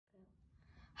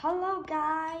Hello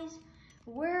guys,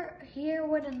 we're here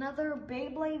with another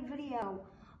Beyblade video.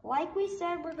 Like we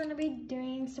said, we're going to be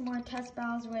doing some more test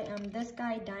battles with this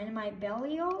guy, Dynamite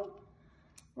Belial,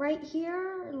 right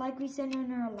here, like we said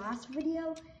in our last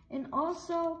video. And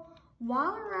also,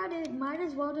 while we're at it, might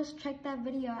as well just check that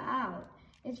video out.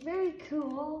 It's very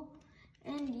cool.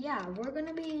 And yeah, we're going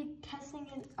to be testing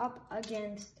it up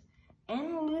against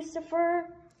Lucifer,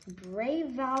 Brave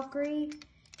Valkyrie,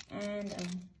 and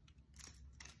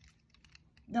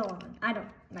I don't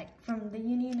like from the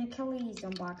Union Achilles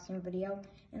unboxing video,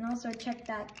 and also check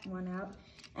that one out,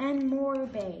 and more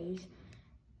bays.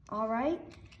 Alright,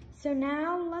 so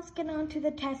now let's get on to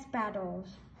the test battles.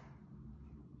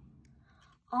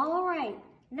 Alright,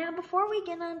 now before we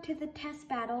get on to the test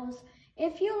battles,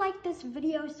 if you like this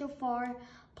video so far,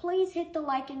 please hit the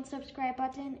like and subscribe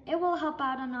button. It will help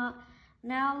out a lot.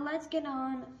 Now let's get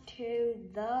on to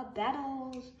the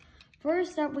battles.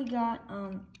 First up, we got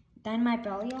Dynamite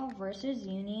Belial versus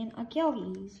Union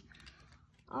Achilles.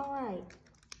 Alright.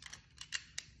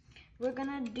 We're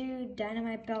gonna do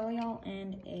Dynamite Belial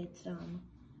and it's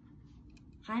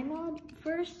high mode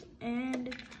first.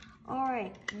 And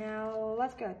alright, now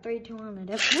let's go. 3, 2, 1,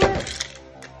 let's flip.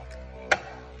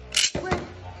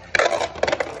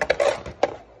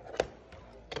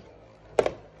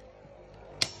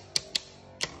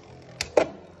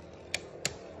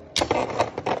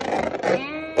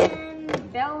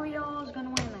 Belial's gonna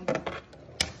win like that.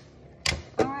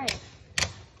 Alright.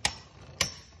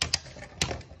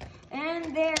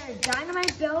 And there,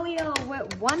 Dynamite Belial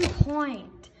with 1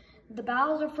 point. The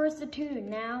battles are first to 2.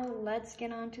 Now let's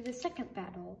get on to the second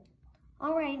battle.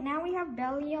 Alright, now we have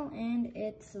Belial and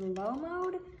it's low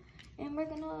mode. And we're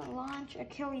gonna launch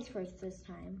Achilles first this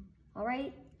time.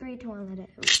 Alright, 3, 2, 1, let it.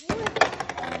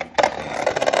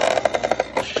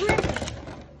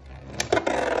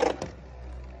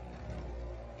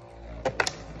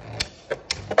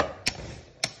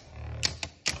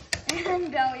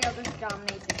 And Belial just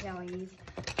dominates Achilles.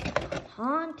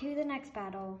 On to the next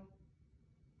battle.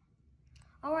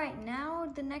 Alright,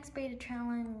 now the next beta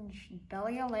challenge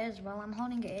Belial is, well, I'm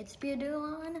holding its Beyblade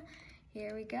on.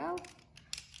 Here we go.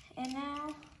 And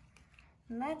now,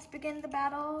 let's begin the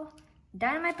battle.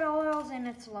 Dynamite Belial's in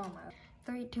its slow mode.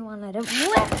 3, 2, 1, let it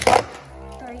whip.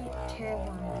 3, 2,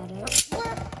 1, let it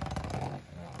whip.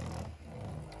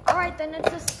 Alright, then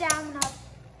it's a stamina.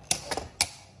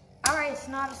 Alright, it's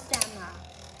not a stamina.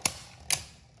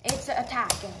 It's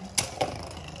attacking.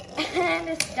 And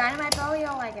it's Dynamite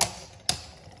Belial, I guess.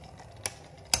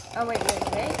 Oh, wait.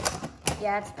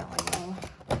 Yeah, it's Belial.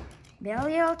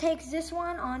 Belial takes this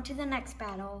one on to the next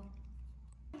battle.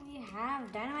 We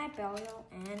have Dynamite Belial,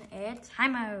 and it's high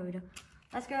mode.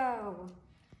 Let's go.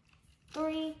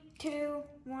 3, 2,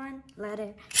 1, let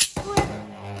it flip. 3,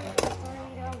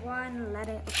 2, 1, let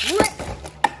it flip.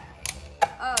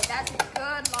 Oh, that's a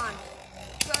good launch.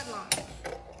 Good launch.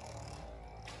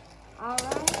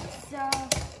 Alright, so...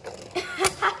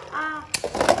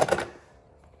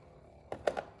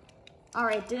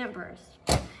 Alright, didn't burst.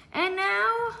 And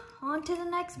now, on to the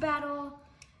next battle.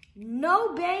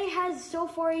 No Bay has so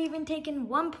far even taken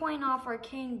 1 point off our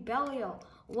King Belial.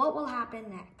 What will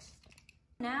happen next?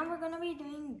 Now we're going to be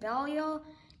doing Belial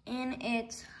in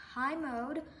its high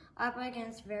mode up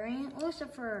against Variant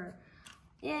Lucifer.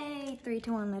 Yay, 3,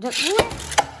 2, 1, let it whip.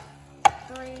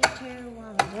 3, 2,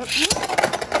 1, let it whip.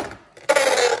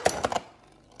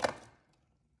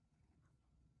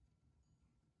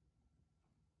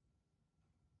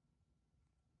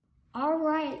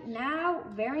 Alright, now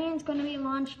Variant's going to be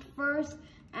launched first,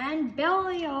 and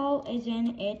Belial is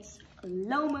in its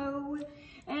low mode.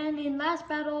 And in last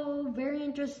battle,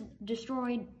 Variant just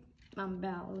destroyed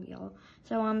Belial.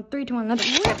 So 3, 2, 1, let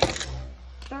it whip.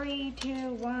 3,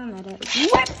 2, 1, let it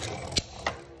whip.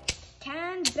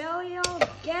 Can Belial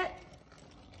get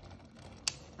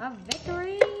a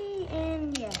victory?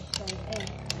 And yes,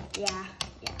 yeah,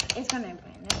 it's gonna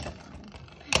win.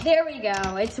 There we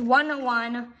go. It's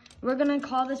 1-1. We're gonna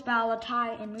call this battle a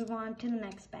tie and move on to the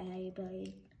next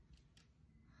Beyblade.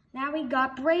 Now we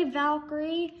got Brave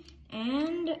Valkyrie,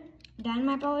 and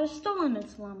Dynamite Belial is still in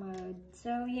its slow mode.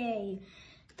 So yay.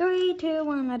 3, 2,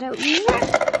 1, let it whip. 3,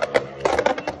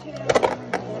 2,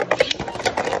 1,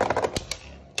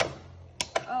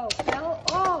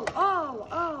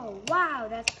 oh, wow,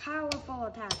 that's powerful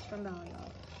attacks from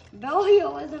Belial.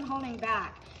 Belial isn't holding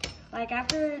back. Like,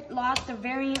 after it lost the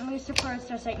Variant Lucifer, it's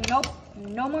just like, nope,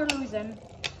 no more losing.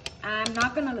 I'm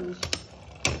not gonna lose.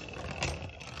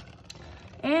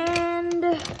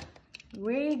 And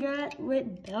we got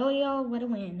with Belial with a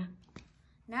win.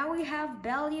 Now we have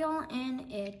Belial in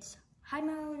its high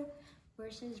mode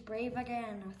versus Brave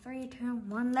again. 3, 2,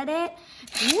 1, let it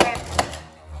rip.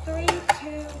 3, 2,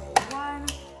 1,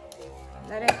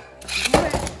 let it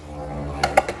rip.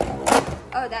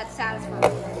 Oh, that's satisfying.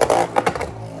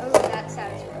 Oh, that's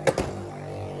satisfying.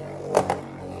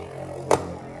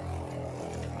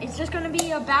 It's just gonna be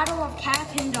a battle of cat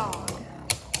and dog.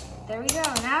 There we go,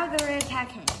 now they're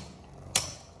attacking.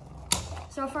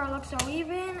 So far it looks so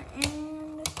even,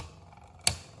 and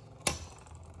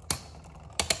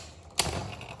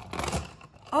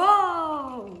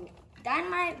oh,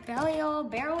 Dynamite Belial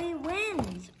barely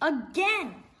wins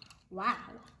again. Wow.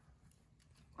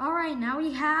 All right, now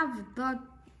we have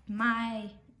my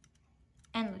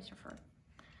and Lucifer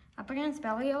up against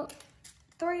Belial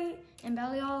 3, and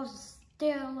Belial's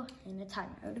still in the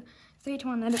time mode. 3, 2,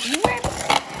 1, let it rip. 3, 2, 1,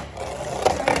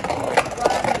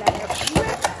 let it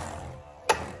rip.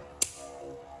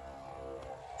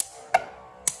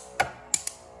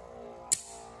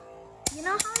 You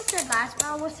know how I said last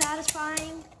battle was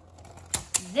satisfying?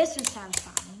 This is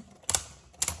satisfying.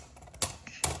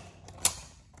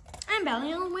 And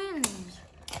Belial wins.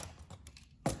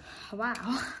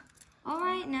 Wow.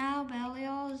 Alright, now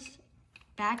Belial's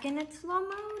back in its slow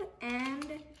mode,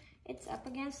 and it's up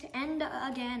against the end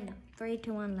again. 3,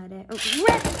 2, 1, let it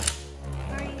rip.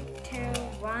 3, 2,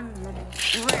 1, let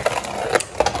it rip.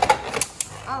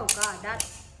 Oh god,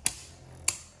 that's...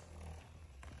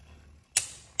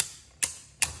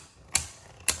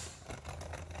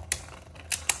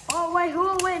 Oh wait, who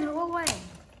will win? Who will win?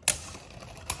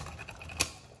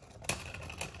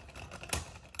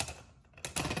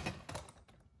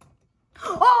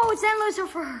 Oh, it's then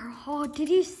Lucifer. Oh, did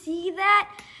you see that?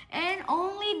 And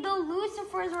only the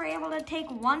Lucifers were able to take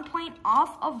 1 point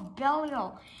off of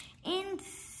Belial.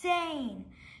 Insane.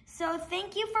 So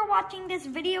thank you for watching this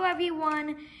video,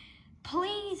 everyone.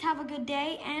 Please have a good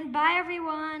day, and bye,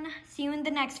 everyone. See you in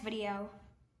the next video.